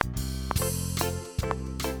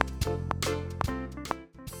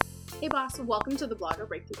Hey boss, welcome to the Blogger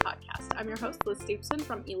Breakthrough Podcast. I'm your host, Liz Stapleton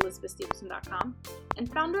from elizabethstapleton.com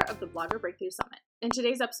and founder of the Blogger Breakthrough Summit. In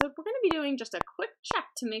today's episode, we're going to be doing just a quick check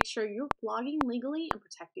to make sure you're blogging legally and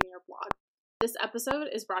protecting your blog. This episode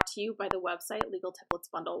is brought to you by the website Legal Templates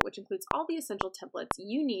Bundle, which includes all the essential templates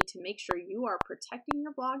you need to make sure you are protecting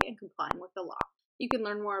your blog and complying with the law. You can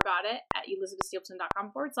learn more about it at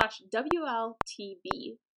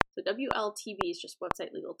elizabethstapleton.com/WLTB. So WLTB is just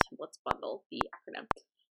website Legal Templates Bundle, the acronym.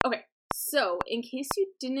 Okay, so in case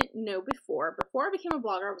you didn't know before I became a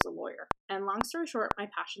blogger, I was a lawyer. And long story short, my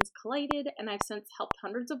passions collided, and I've since helped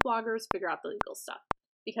hundreds of bloggers figure out the legal stuff.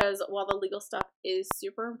 Because while the legal stuff is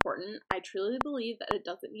super important, I truly believe that it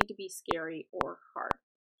doesn't need to be scary or hard.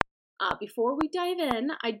 Before we dive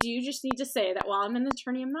in, I do just need to say that while I'm an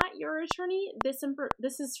attorney, I'm not your attorney. This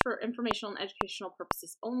is for informational and educational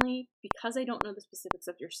purposes only. Because I don't know the specifics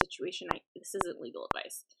of your situation, this isn't legal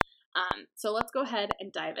advice. So let's go ahead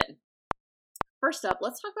and dive in. First up,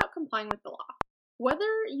 let's talk about complying with the law.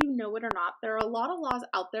 Whether you know it or not, there are a lot of laws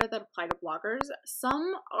out there that apply to bloggers.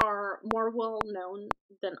 Some are more well known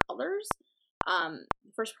than others.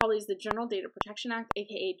 First probably is the General Data Protection Act,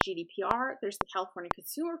 aka GDPR. There's the California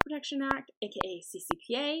Consumer Protection Act, aka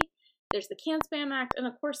CCPA. There's the CAN-SPAM Act, and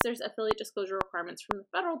of course there's affiliate disclosure requirements from the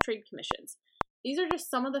Federal Trade Commissions. These are just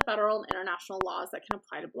some of the federal and international laws that can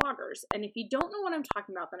apply to bloggers. And if you don't know what I'm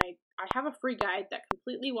talking about, then I have a free guide that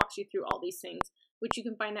completely walks you through all these things, which you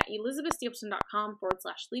can find at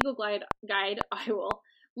elizabethstapleton.com/legal guide. I will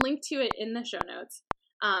link to it in the show notes.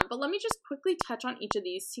 But let me just quickly touch on each of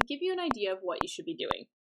these to give you an idea of what you should be doing.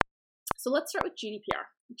 So let's start with GDPR.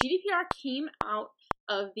 GDPR came out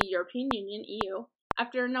of the European Union, EU,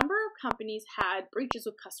 after a number of companies had breaches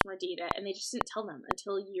with customer data, and they just didn't tell them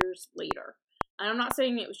until years later. And I'm not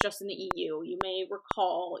saying it was just in the EU. You may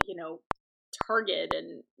recall, Target,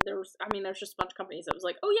 and there's just a bunch of companies that was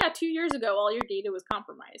like, oh yeah, 2 years ago, all your data was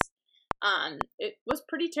compromised. It was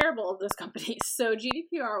pretty terrible of those companies. So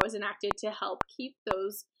GDPR was enacted to help keep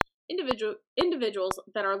those individuals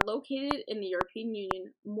that are located in the European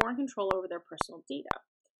Union more in control over their personal data.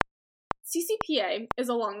 CCPA is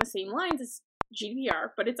along the same lines as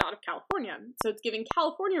GDPR, but it's out of California. So it's giving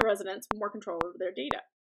California residents more control over their data.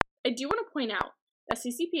 I do want to point out that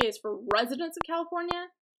CCPA is for residents of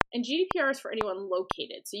California, and GDPR is for anyone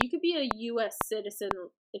located. So you could be a U.S. citizen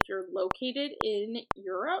if you're located in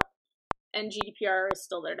Europe, and GDPR is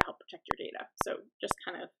still there to help protect your data. So just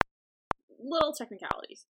kind of little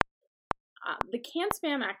technicalities. The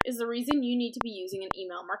CAN-SPAM Act is the reason you need to be using an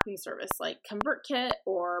email marketing service like ConvertKit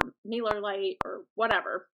or MailerLite or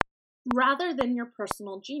whatever, rather than your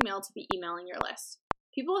personal Gmail to be emailing your list.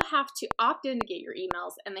 People have to opt in to get your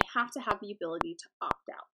emails, and they have to have the ability to opt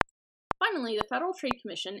out. Finally, the Federal Trade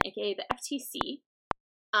Commission, aka the FTC,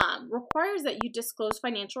 requires that you disclose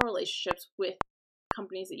financial relationships with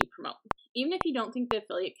companies that you promote. Even if you don't think the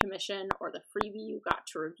affiliate commission or the freebie you got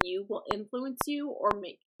to review will influence you or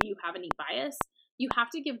make you have any bias, you have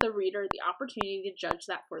to give the reader the opportunity to judge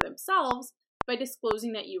that for themselves by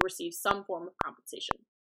disclosing that you receive some form of compensation.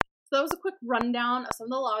 So that was a quick rundown of some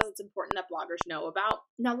of the laws it's important that bloggers know about.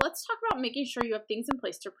 Now let's talk about making sure you have things in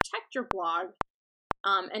place to protect your blog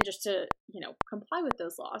and just to, comply with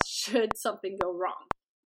those laws should something go wrong.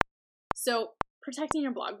 So protecting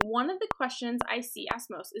your blog. One of the questions I see asked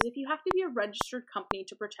most is if you have to be a registered company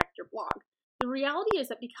to protect your blog. The reality is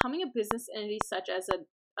that becoming a business entity such as an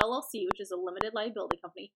LLC, which is a limited liability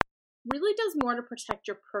company, really does more to protect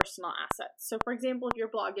your personal assets. So for example, if your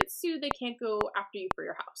blog gets sued, they can't go after you for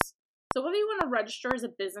your house. So whether you want to register as a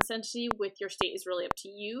business entity with your state is really up to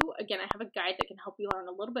you. Again, I have a guide that can help you learn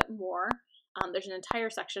a little bit more. There's an entire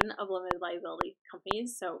section of limited liability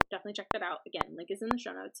companies, so definitely check that out. Again, link is in the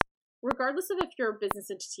show notes. Regardless of if you're a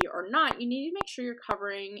business entity or not, you need to make sure you're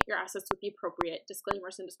covering your assets with the appropriate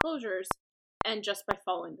disclaimers and disclosures and just by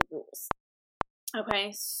following the rules.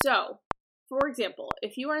 Okay, so for example,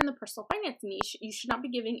 if you are in the personal finance niche, you should not be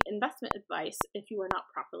giving investment advice if you are not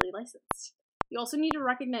properly licensed. You also need to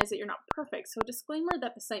recognize that you're not perfect, so a disclaimer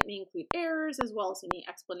that the site may include errors as well as any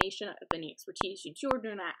explanation of any expertise you do or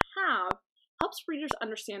do not have helps readers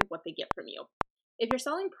understand what they get from you. If you're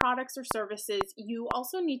selling products or services, you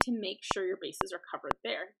also need to make sure your bases are covered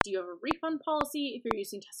there. Do you have a refund policy? If you're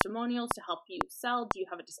using testimonials to help you sell, do you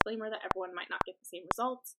have a disclaimer that everyone might not get the same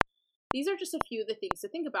results? These are just a few of the things to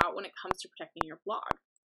think about when it comes to protecting your blog.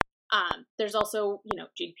 There's also,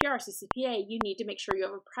 GDPR, CCPA. You need to make sure you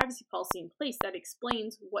have a privacy policy in place that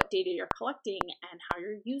explains what data you're collecting and how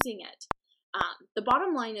you're using it. The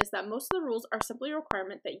bottom line is that most of the rules are simply a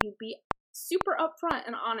requirement that you be super upfront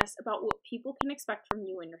and honest about what people can expect from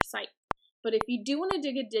you and your site. But if you do want to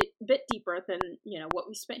dig a bit deeper than, what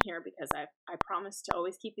we spent here, because I promise to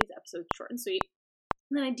always keep these episodes short and sweet,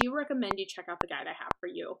 then I do recommend you check out the guide I have for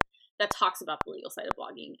you that talks about the legal side of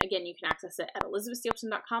blogging. Again, you can access it at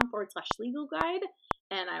elizabethstapleton.com/legal guide,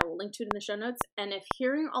 and I will link to it in the show notes. And if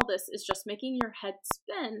hearing all this is just making your head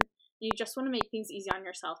spin, you just want to make things easy on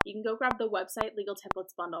yourself, you can go grab the website Legal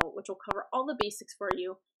Templates Bundle, which will cover all the basics for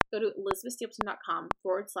you. Go to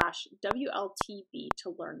elizabethstapleton.com/WLTB to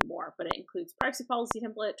learn more. But it includes privacy policy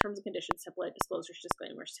template, terms and conditions template, disclosures,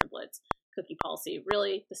 disclaimers templates, cookie policy,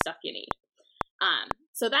 really the stuff you need.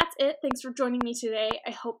 So that's it. Thanks for joining me today.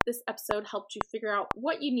 I hope this episode helped you figure out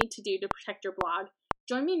what you need to do to protect your blog.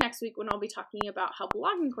 Join me next week when I'll be talking about how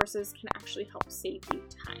blogging courses can actually help save you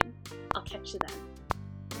time. I'll catch you then.